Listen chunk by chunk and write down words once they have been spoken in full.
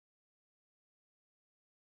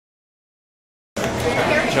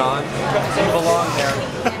John. You belong there.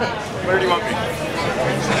 Where do you want me?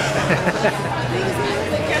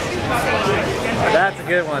 That's a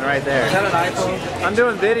good one right there. Is that an iPhone? I'm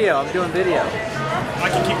doing video. I'm doing video. I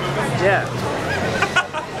can keep moving? Yeah.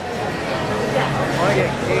 I want to get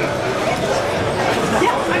cake.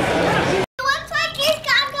 It looks like he's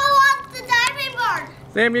gonna go off the diving board.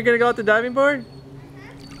 Sam, you're going to go out the diving board?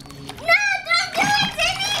 No, don't do it,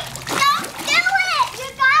 Timmy! Don't do it!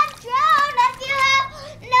 You're gonna drown if you have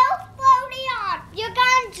no floaty on. You're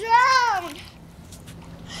gonna drown.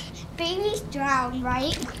 Babies drown,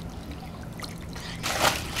 right?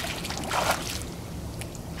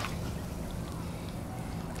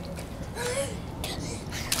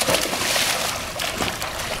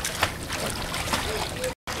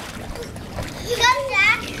 Come,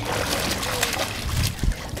 Jack.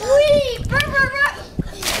 Whee! Brr, brr, brr.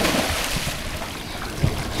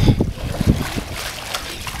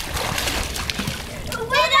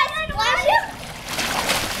 Did I splash you?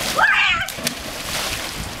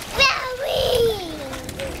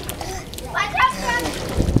 Watch out, son.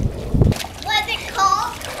 What's it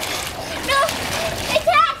called? No, it's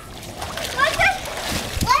that. What's it?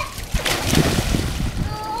 What?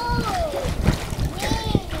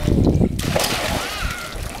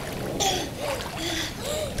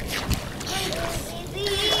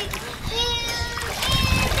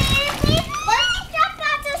 Let's jump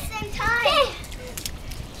at the same time.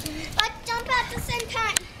 Let's jump at the same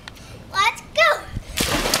time. Let's go.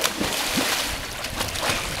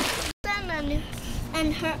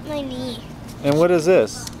 And hurt my knee. And what is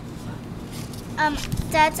this?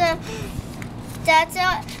 That's a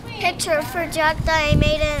picture for Jack that I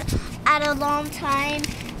made it at a long time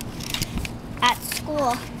at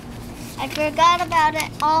school. I forgot about it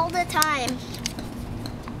all the time.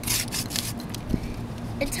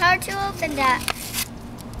 It's hard to open that.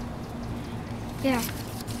 Yeah.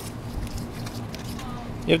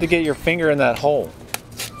 You have to get your finger in that hole.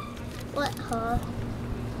 What hole?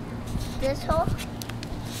 This hole?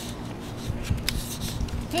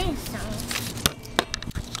 Think so.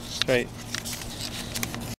 Straight.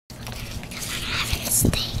 Because I'm having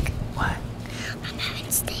steak. What? I'm having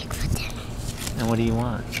steak for dinner. And what do you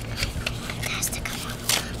want? It has to come on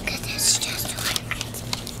because it's just one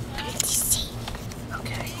empty seat.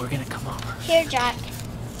 Okay, we're gonna come over. Here, Jack.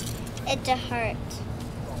 It's a heart.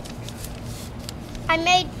 I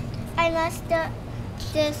messed up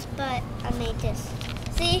this, but I made this.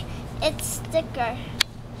 See, it's sticker.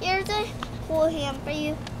 Here's a cool hand for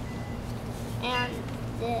you. And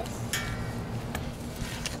this.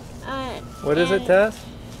 What is it, Tess?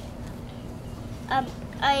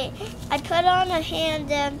 I put on a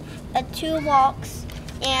hand and two walks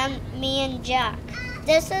and me and Jack.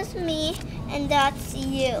 This is me and that's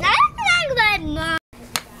you.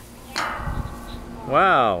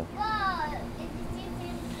 Wow.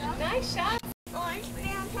 Nice shot. Orange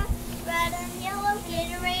Fanta, red and yellow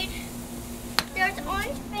Gatorade. There's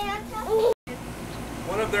orange Fanta.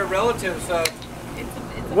 One of their relatives,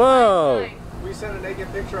 Whoa. we sent a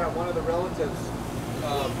naked picture out. One of the relatives.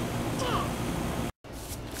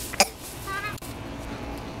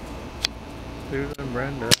 Susan,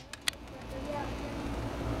 Brenda.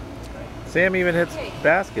 Sam even hits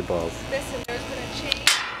basketballs. Listen, there's been a change in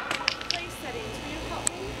place settings. Will you help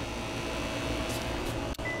me?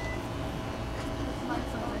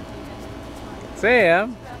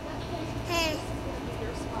 Sam, Hey.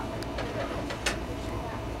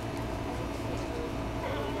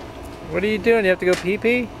 what are you doing? You have to go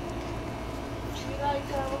pee-pee?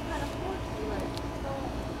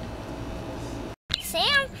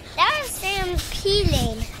 Sam, that was Sam's pee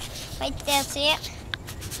lane. Right there, see it?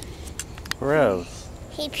 Gross.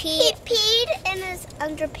 He peed in his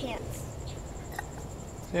underpants.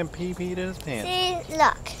 Sam pee-peed in his pants. See,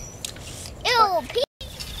 look. Ew, pee.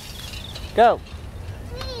 Go.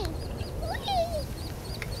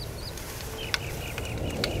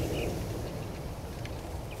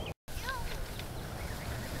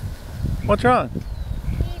 What's wrong?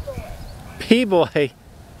 P-boy.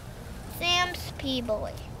 Sam's pee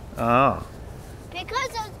boy. Oh.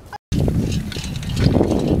 Because of.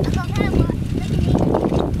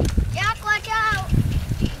 Jack, watch out.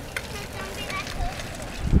 Don't be that close.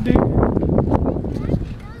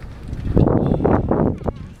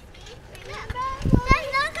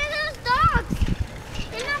 Look at those dogs.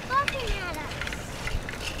 They're not barking at us.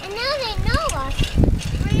 And now they know us.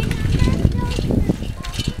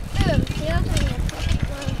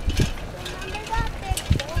 Remember that big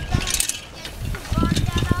bulldog used to bark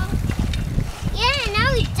at us? Yeah, now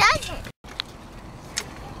he doesn't.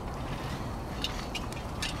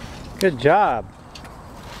 Good job.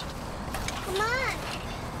 Come on.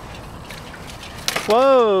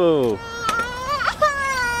 Whoa!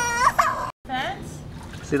 Fence?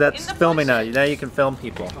 See, that's filming now. Now you can film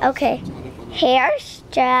people. Okay, here's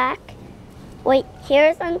Jack. Wait,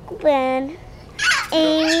 here's Uncle Ben.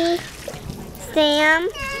 Amy, Sam.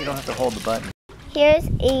 You don't have to hold the button. Here's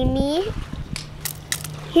Amy.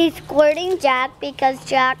 He's squirting Jack because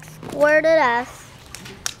Jack squirted us.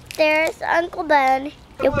 There's Uncle Ben.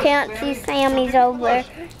 You can't see Sam, he's over.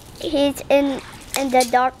 He's in the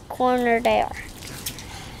dark corner there.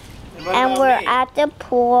 And we're at the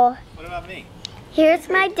pool. What about me? Here's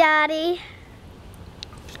my daddy.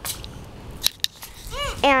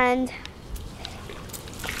 And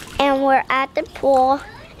we're at the pool.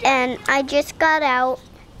 And I just got out.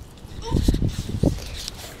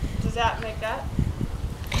 Does that make up?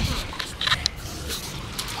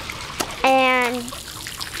 And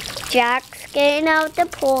Jack's getting out the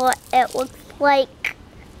pool. It looks like.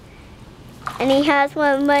 And he has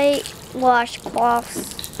one of my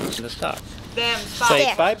washcloths. Just stop. Them, Say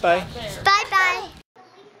There. bye-bye. Bye-bye.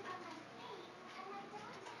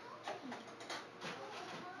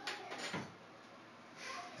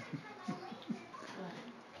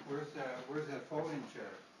 Where's that folding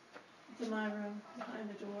chair? It's in my room, behind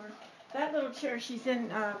the door. That little chair she's in,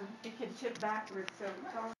 it can tip backwards, so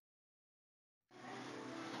it's all.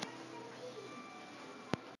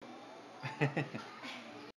 That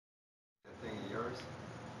thing of yours?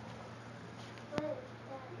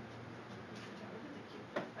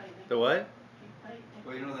 The what?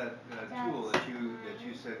 Well, you know that tool that you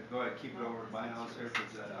said, go ahead, keep it over at my house there,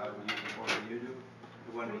 because I will use it more than you do?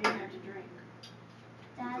 The one with the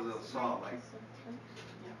little saw, like,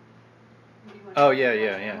 Oh, yeah.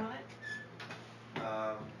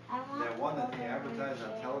 that one that they advertise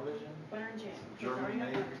on television, Butter and jam. German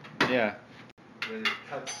made, Yeah. it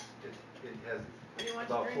cuts, it has What do you want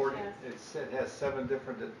about to 40, drink, it has 7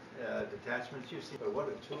 different detachments, you see, but what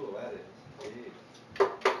a tool that is. Jeez.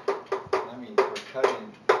 I mean, for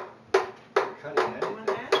cutting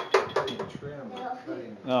anything, cutting trim, or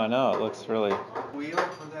cutting No, I know. It looks really. wheel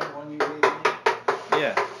for that one you gave me.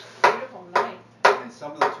 Yeah. Beautiful knife. And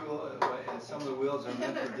some of the some of the wheels are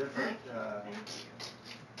meant for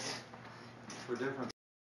different,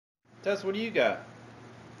 Tess, what do you got?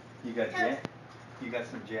 You got jam? You got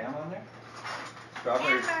some jam on there?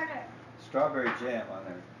 Strawberry jam on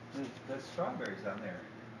there. There's strawberries on there.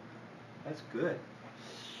 That's good.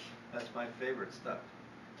 That's my favorite stuff.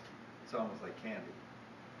 It's almost like candy.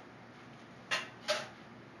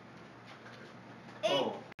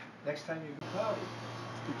 Oh, next time you go cloudy.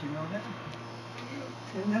 Did you know that?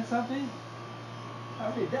 Isn't that something?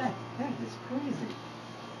 Howdy, that is crazy.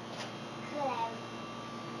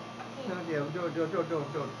 No, yeah, don't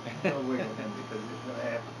wiggle him because I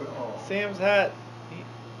have to put it all. Sam's hat.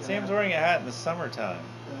 Sam's wearing a hat in the summertime.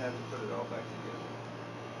 Then I have to put it all back together.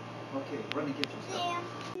 Okay, run and get your stuff.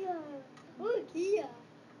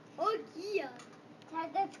 Oh, yeah. Dad,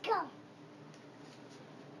 let's go.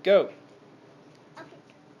 Go. Okay.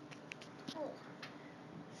 Cool.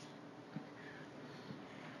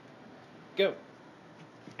 Go.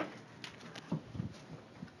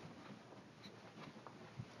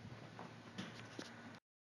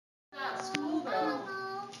 Not school though.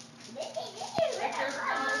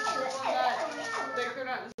 Like they're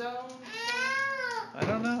not zoned. I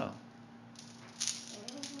don't know.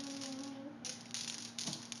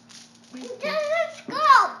 Dad, let's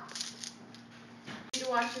go. Need to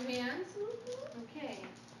wash your hands? Okay.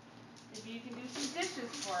 Maybe you can do some dishes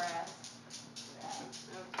for us.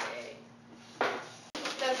 Okay. I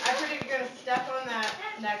predict you're gonna step on that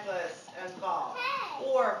necklace and fall.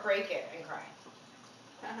 Or break it and cry.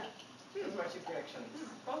 Those are my 2 predictions.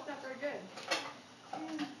 Both not very good.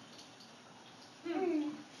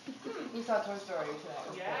 We saw Toy Story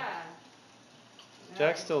today. Yeah.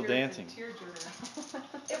 Jack's still dancing.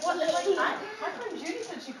 It wasn't like my friend Judy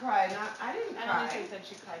said she cried. I didn't I cry. only said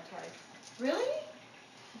she cried twice. Really?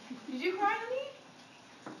 Did you cry, honey?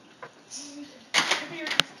 Maybe you're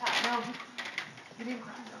just tired. No. You didn't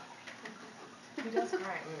cry. He does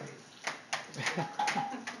cry at movies.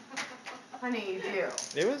 Honey, you do.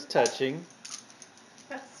 It was touching.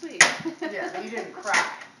 That's sweet. Yeah, but you didn't cry.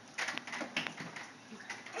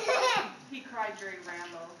 He cried during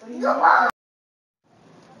Rambo.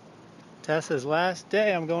 Tessa's last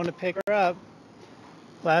day. I'm going to pick her up.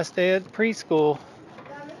 Last day at preschool.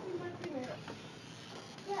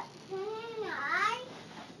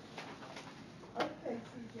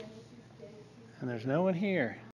 And there's no one here.